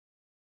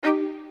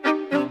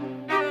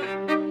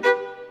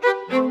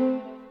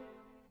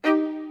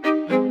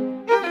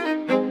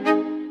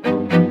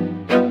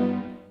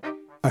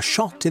A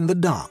Shot in the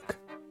Dark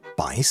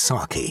by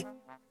Saki.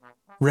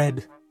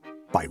 Read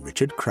by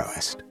Richard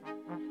Crowest.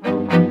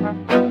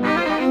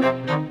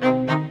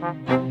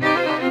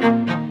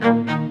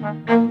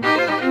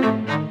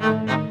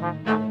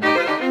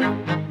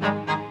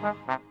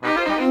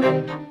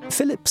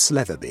 Philip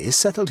Sletherby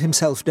settled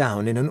himself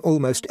down in an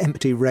almost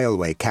empty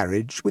railway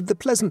carriage with the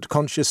pleasant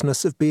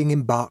consciousness of being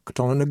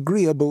embarked on an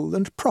agreeable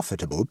and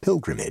profitable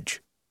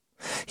pilgrimage.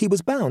 He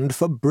was bound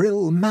for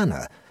Brill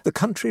Manor, the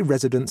country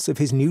residence of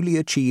his newly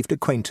achieved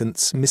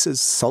acquaintance, Mrs.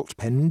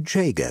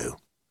 Saltpen-Jago.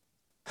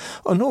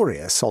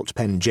 Honoria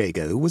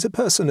Saltpen-Jago was a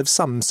person of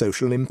some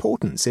social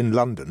importance in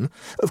London,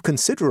 of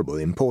considerable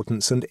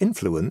importance and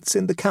influence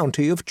in the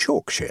county of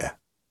Chalkshire.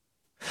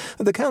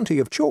 The county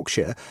of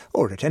Chalkshire,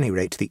 or at any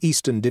rate the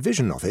eastern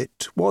division of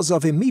it, was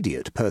of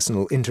immediate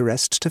personal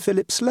interest to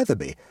Philip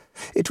Sletherby.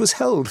 It was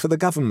held for the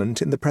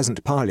government in the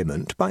present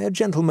Parliament by a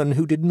gentleman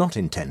who did not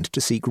intend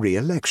to seek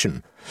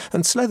re-election,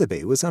 and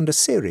Sletherby was under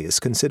serious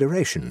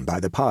consideration by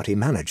the party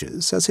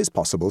managers as his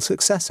possible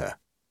successor.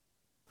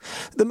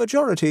 The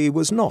majority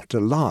was not a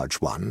large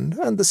one,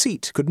 and the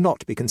seat could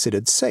not be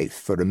considered safe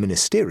for a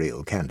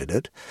ministerial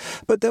candidate,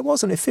 but there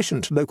was an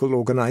efficient local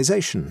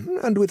organisation,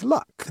 and with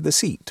luck the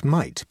seat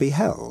might be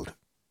held.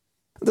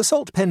 The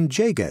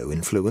Saltpen-Jago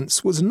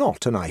influence was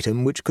not an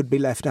item which could be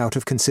left out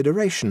of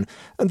consideration,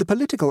 and the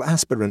political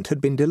aspirant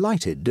had been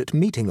delighted at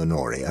meeting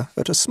Honoria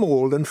at a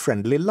small and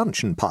friendly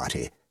luncheon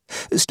party,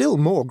 still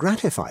more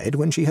gratified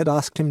when she had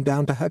asked him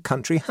down to her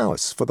country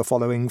house for the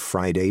following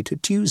Friday to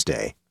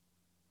Tuesday.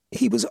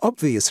 He was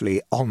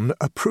obviously on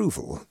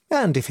approval,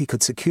 and if he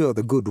could secure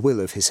the goodwill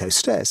of his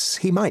hostess,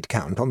 he might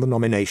count on the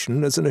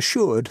nomination as an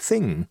assured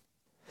thing.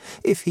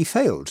 If he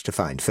failed to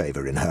find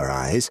favour in her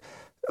eyes,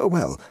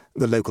 well,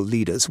 the local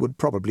leaders would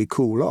probably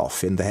cool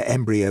off in their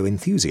embryo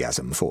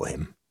enthusiasm for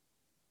him.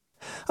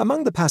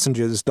 Among the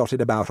passengers dotted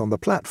about on the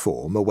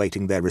platform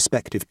awaiting their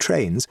respective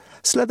trains,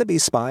 Sletherby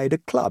spied a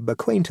club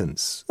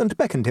acquaintance and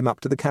beckoned him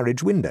up to the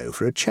carriage window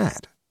for a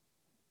chat.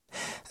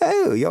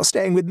 "Oh, you're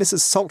staying with Mrs.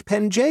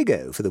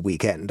 Saltpen-Jago for the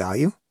weekend, are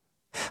you?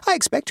 I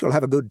expect you'll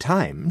have a good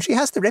time. She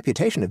has the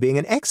reputation of being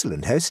an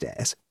excellent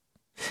hostess.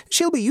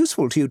 She'll be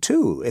useful to you,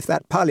 too, if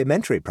that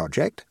parliamentary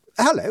project—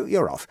 Hello,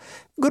 you're off.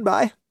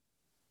 Goodbye."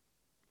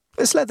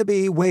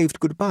 Sletherby waved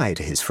goodbye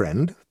to his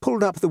friend,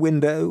 pulled up the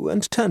window,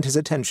 and turned his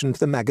attention to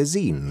the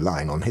magazine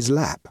lying on his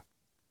lap.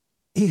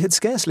 He had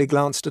scarcely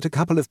glanced at a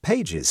couple of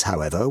pages,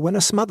 however, when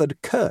a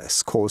smothered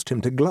curse caused him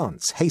to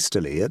glance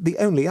hastily at the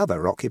only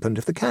other occupant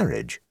of the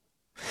carriage.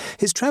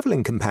 His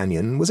travelling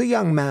companion was a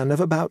young man of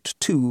about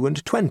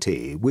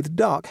 22, with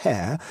dark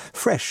hair,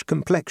 fresh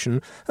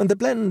complexion, and the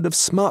blend of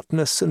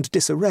smartness and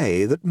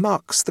disarray that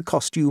marks the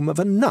costume of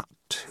a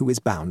nut who is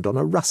bound on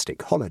a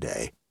rustic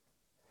holiday.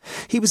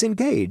 He was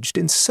engaged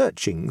in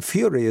searching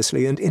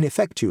furiously and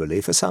ineffectually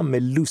for some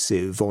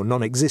elusive or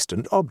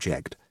non-existent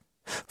object.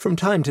 From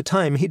time to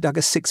time he dug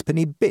a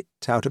sixpenny bit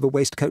out of a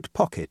waistcoat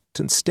pocket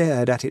and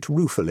stared at it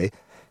ruefully,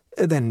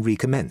 then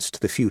recommenced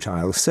the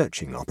futile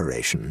searching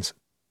operations.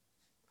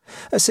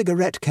 A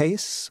cigarette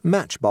case,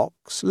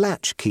 matchbox,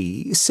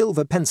 latchkey,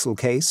 silver pencil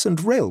case,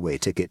 and railway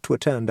ticket were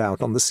turned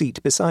out on the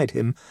seat beside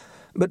him,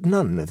 but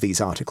none of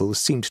these articles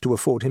seemed to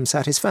afford him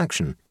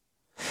satisfaction.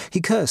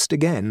 He cursed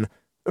again,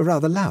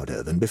 rather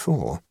louder than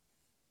before.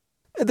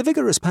 The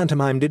vigorous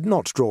pantomime did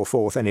not draw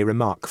forth any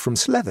remark from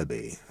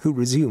Sletherby, who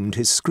resumed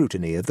his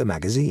scrutiny of the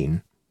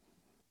magazine.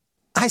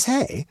 "I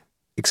say,"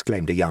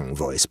 exclaimed a young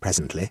voice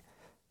presently,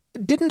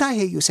 "didn't I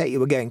hear you say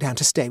you were going down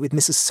to stay with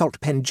Mrs.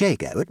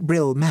 Saltpen-Jago at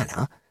Brill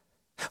Manor?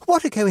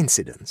 What a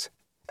coincidence!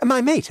 My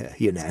mater,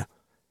 you know.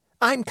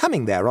 I'm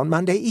coming there on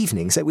Monday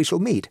evening, so we shall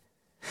meet.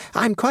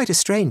 I'm quite a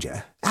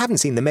stranger. I haven't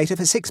seen the mater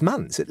for 6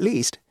 months, at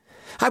least.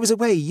 I was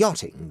away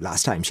yachting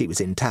last time she was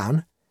in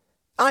town.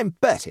 I'm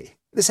Bertie,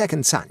 the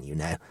second son, you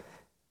know.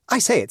 I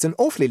say it's an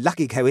awfully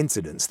lucky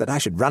coincidence that I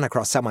should run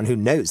across someone who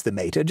knows the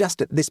mater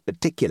just at this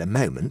particular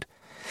moment.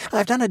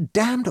 I've done a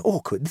damned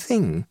awkward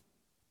thing."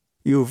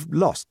 "You've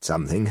lost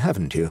something,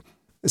 haven't you?"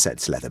 said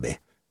Sletherby.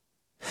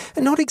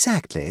 "Not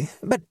exactly,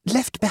 but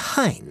left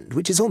behind,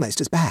 which is almost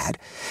as bad.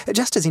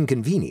 Just as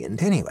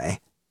inconvenient, anyway.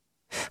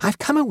 I've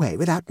come away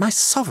without my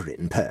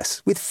sovereign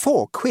purse, with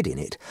 4 quid in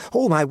it,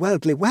 all my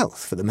worldly wealth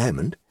for the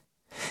moment.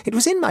 It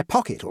was in my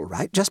pocket, all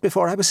right, just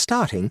before I was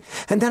starting,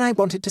 and then I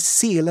wanted to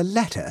seal a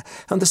letter,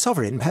 and the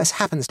sovereign purse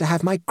happens to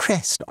have my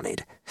crest on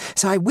it.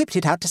 So I whipped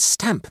it out to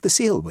stamp the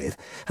seal with,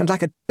 and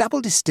like a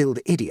double-distilled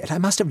idiot I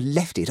must have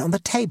left it on the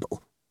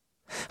table.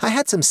 I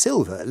had some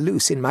silver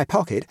loose in my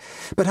pocket,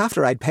 but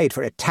after I'd paid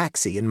for a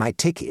taxi and my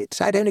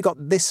ticket, I'd only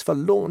got this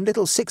forlorn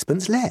little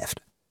sixpence left.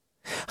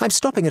 I'm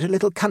stopping at a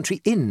little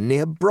country inn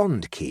near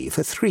Brondkey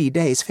for 3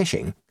 days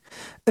fishing.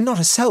 Not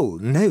a soul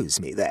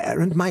knows me there,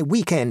 and my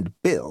weekend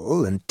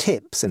bill and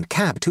tips and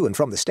cab to and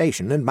from the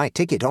station and my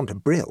ticket on to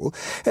Brill,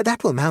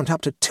 that will mount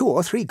up to 2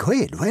 or 3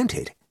 quid, won't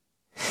it?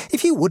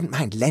 If you wouldn't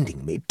mind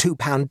lending me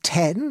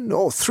 £2.10,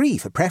 or 3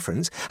 for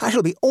preference, I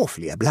shall be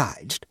awfully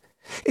obliged.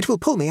 It will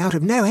pull me out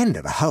of no end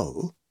of a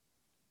hole."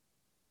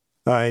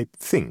 "I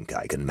think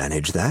I can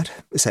manage that,"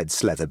 said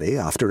Sletherby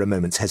after a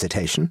moment's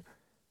hesitation.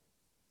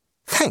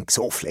 "Thanks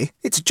awfully.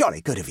 It's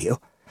jolly good of you.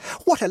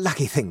 What a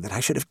lucky thing that I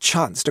should have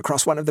chanced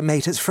across one of the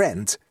mater's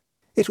friends.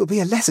 It will be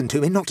a lesson to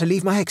me not to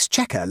leave my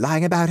exchequer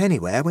lying about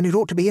anywhere when it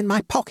ought to be in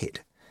my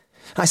pocket.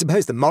 I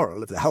suppose the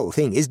moral of the whole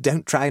thing is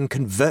don't try and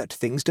convert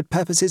things to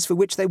purposes for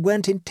which they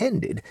weren't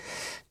intended.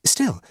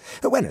 Still,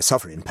 when a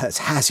sovereign purse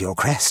has your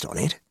crest on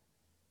it—"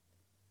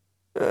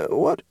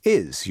 "What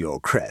is your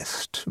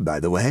crest, by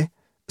the way?"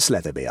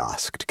 Sletherby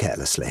asked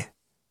carelessly.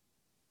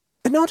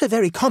 "Not a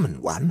very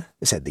common one,"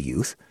 said the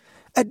youth.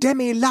 "A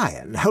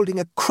demi-lion holding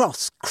a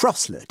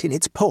crosslet in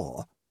its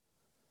paw."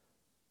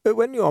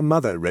 "When your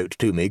mother wrote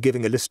to me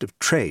giving a list of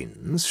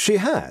trains, she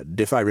had,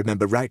 if I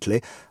remember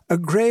rightly, a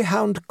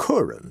greyhound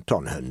courant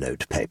on her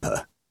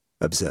notepaper,"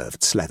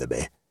 observed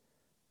Sletherby.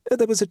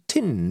 There was a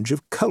tinge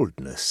of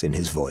coldness in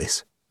his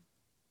voice.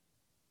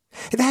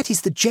 "That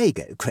is the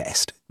Jago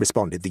crest,"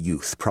 responded the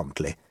youth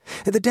promptly.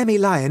 "The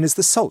demi-lion is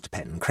the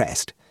Saltpen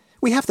crest.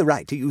 We have the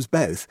right to use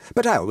both,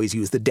 but I always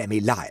use the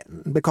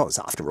demi-lion, because,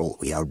 after all,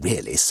 we are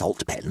really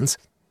Saltpens."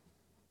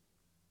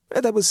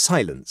 There was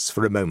silence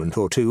for a moment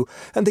or two,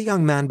 and the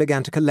young man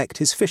began to collect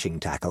his fishing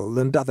tackle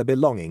and other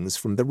belongings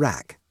from the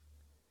rack.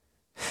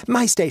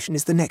 "My station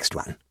is the next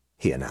one,"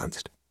 he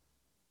announced.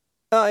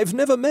 "I've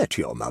never met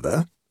your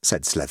mother,"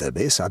 said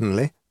Sletherby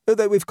suddenly,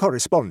 "though we've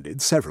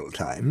corresponded several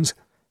times.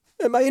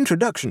 My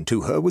introduction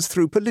to her was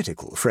through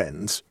political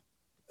friends.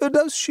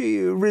 Does she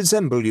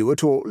resemble you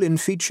at all in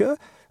feature?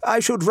 I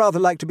should rather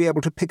like to be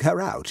able to pick her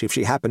out if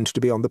she happened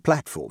to be on the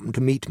platform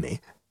to meet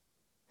me."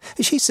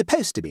 "She's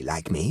supposed to be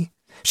like me.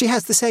 She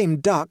has the same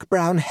dark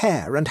brown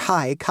hair and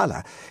high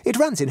colour. It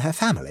runs in her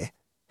family.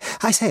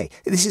 I say,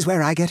 this is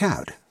where I get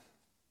out."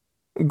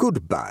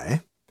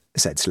 "Goodbye,"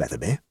 said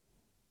Sletherby.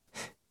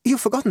 "You've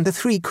forgotten the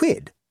 3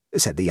 quid,"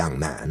 said the young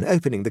man,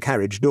 opening the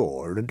carriage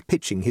door and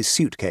pitching his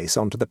suitcase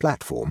onto the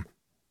platform.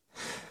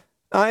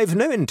 "I've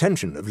no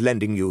intention of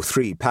lending you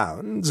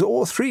 £3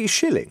 or 3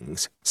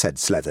 shillings, said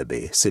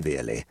Sletherby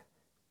severely.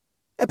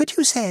 "But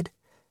you said—"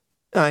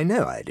 "I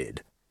know I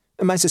did.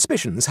 My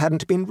suspicions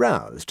hadn't been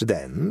roused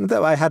then,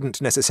 though I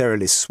hadn't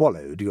necessarily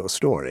swallowed your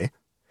story.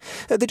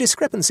 The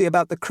discrepancy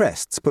about the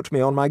crests put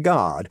me on my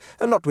guard,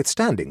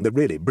 notwithstanding the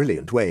really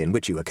brilliant way in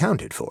which you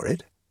accounted for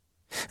it.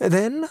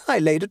 Then I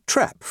laid a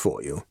trap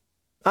for you.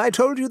 I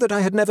told you that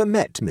I had never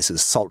met Mrs.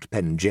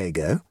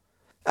 Saltpen-Jago.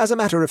 As a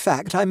matter of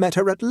fact, I met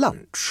her at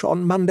lunch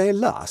on Monday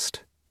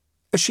last.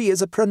 She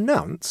is a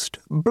pronounced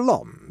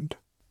blonde."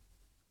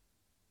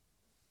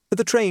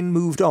 The train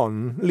moved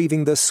on,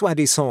 leaving the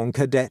soi-disant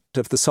cadet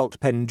of the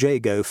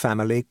Saltpen-Jago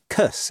family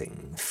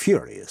cursing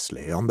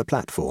furiously on the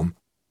platform.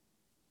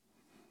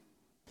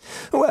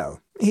 "Well,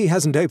 he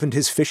hasn't opened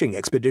his fishing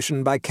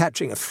expedition by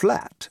catching a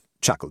flat,"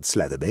 chuckled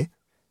Sletherby.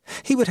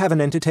 "He would have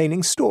an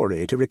entertaining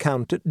story to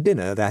recount at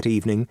dinner that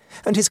evening,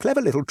 and his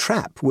clever little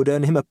trap would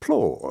earn him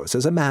applause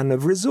as a man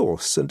of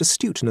resource and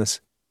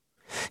astuteness.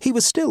 He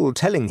was still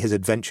telling his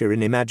adventure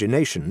in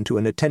imagination to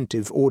an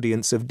attentive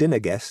audience of dinner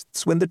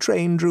guests when the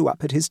train drew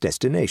up at his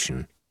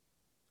destination.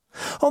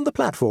 On the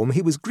platform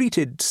he was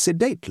greeted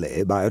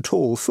sedately by a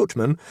tall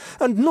footman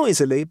and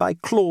noisily by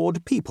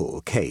Claude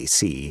People,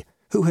 K.C.,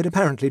 who had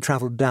apparently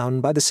travelled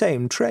down by the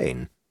same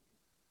train.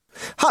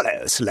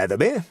 "Hullo,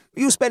 Sletherby.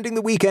 You spending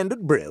the weekend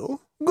at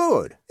Brill?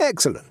 Good.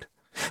 Excellent.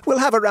 We'll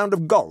have a round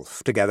of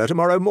golf together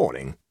tomorrow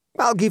morning.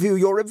 I'll give you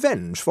your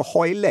revenge for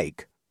Hoy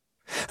Lake.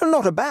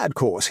 Not a bad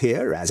course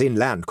here, as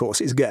inland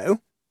courses go.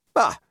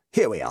 Ah,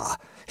 here we are.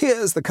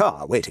 Here's the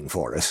car waiting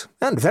for us,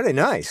 and very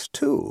nice,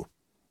 too."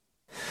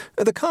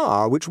 The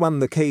car which won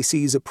the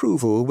K.C.'s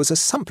approval was a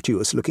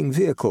sumptuous-looking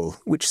vehicle,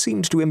 which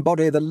seemed to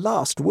embody the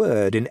last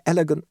word in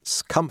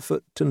elegance,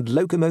 comfort, and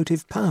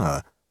locomotive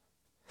power.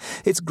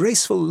 Its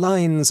graceful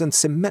lines and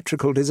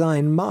symmetrical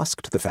design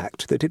masked the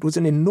fact that it was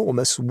an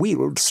enormous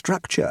wheeled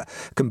structure,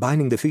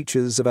 combining the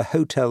features of a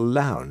hotel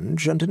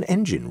lounge and an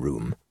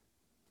engine-room.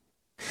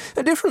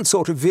 "A different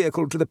sort of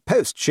vehicle to the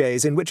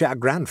post-chaise in which our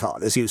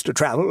grandfathers used to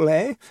travel,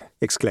 eh?"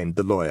 exclaimed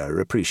the lawyer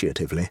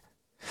appreciatively.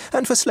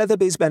 And for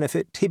Sletherby's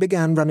benefit he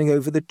began running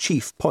over the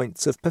chief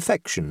points of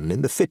perfection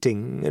in the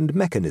fitting and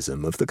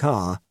mechanism of the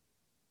car.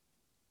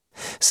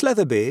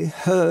 Sletherby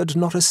heard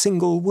not a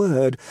single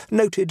word,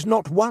 noted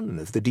not one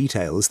of the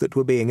details that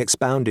were being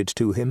expounded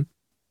to him.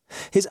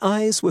 His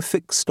eyes were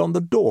fixed on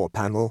the door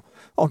panel,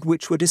 on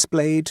which were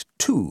displayed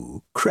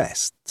 2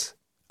 crests,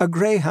 a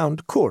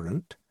greyhound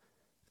courant,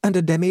 and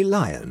a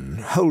demi-lion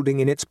holding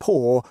in its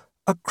paw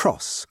a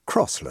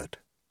crosslet.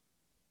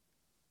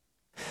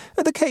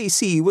 The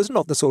K.C. was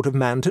not the sort of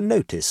man to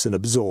notice an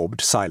absorbed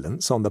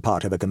silence on the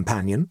part of a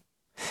companion.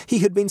 He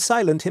had been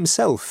silent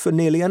himself for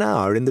nearly an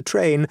hour in the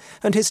train,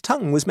 and his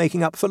tongue was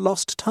making up for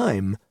lost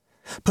time.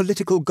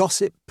 Political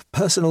gossip,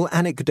 personal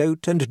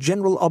anecdote, and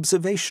general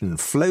observation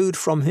flowed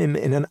from him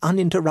in an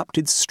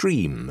uninterrupted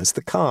stream as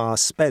the car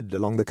sped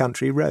along the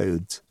country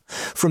roads.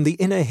 From the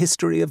inner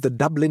history of the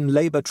Dublin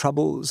labour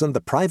troubles and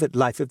the private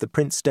life of the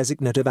Prince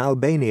Designate of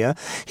Albania,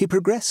 he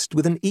progressed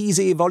with an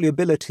easy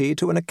volubility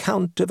to an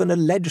account of an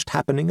alleged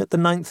happening at the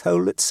 9th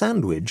hole at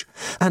Sandwich,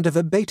 and a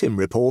verbatim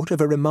report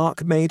of a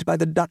remark made by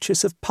the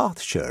Duchess of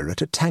Perthshire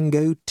at a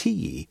tango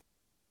tea.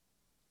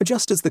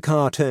 Just as the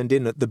car turned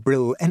in at the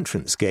Brill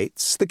entrance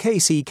gates, the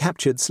KC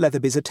captured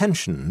Sletherby's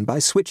attention by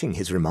switching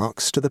his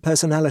remarks to the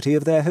personality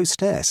of their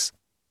hostess.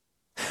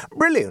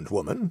 "Brilliant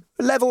woman,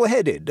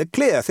 level-headed, a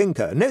clear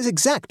thinker, knows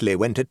exactly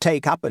when to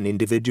take up an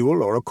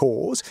individual or a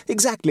cause,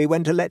 exactly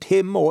when to let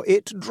him or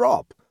it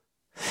drop.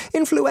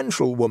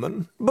 Influential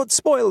woman, but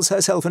spoils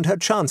herself and her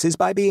chances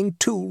by being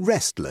too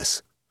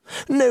restless.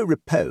 No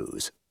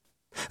repose.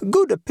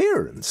 Good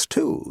appearance,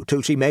 too,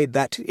 till she made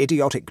that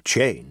idiotic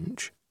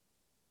change."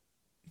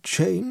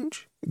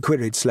 "Change?"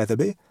 queried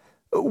Sletherby.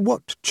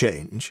 "What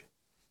change?"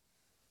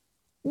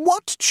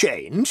 "What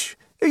change?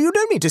 You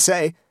don't mean to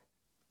say—"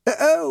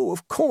 "Oh,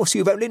 of course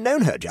you've only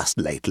known her just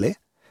lately.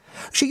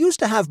 She used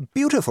to have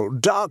beautiful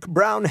dark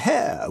brown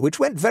hair, which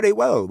went very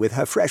well with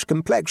her fresh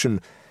complexion.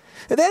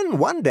 Then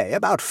one day,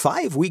 about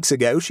 5 weeks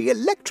ago, she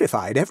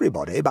electrified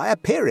everybody by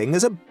appearing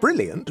as a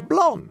brilliant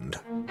blonde.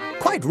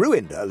 Quite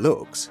ruined her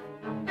looks.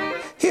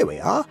 Here we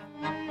are.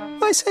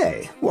 I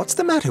say, what's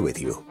the matter with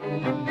you?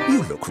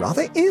 You look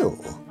rather ill."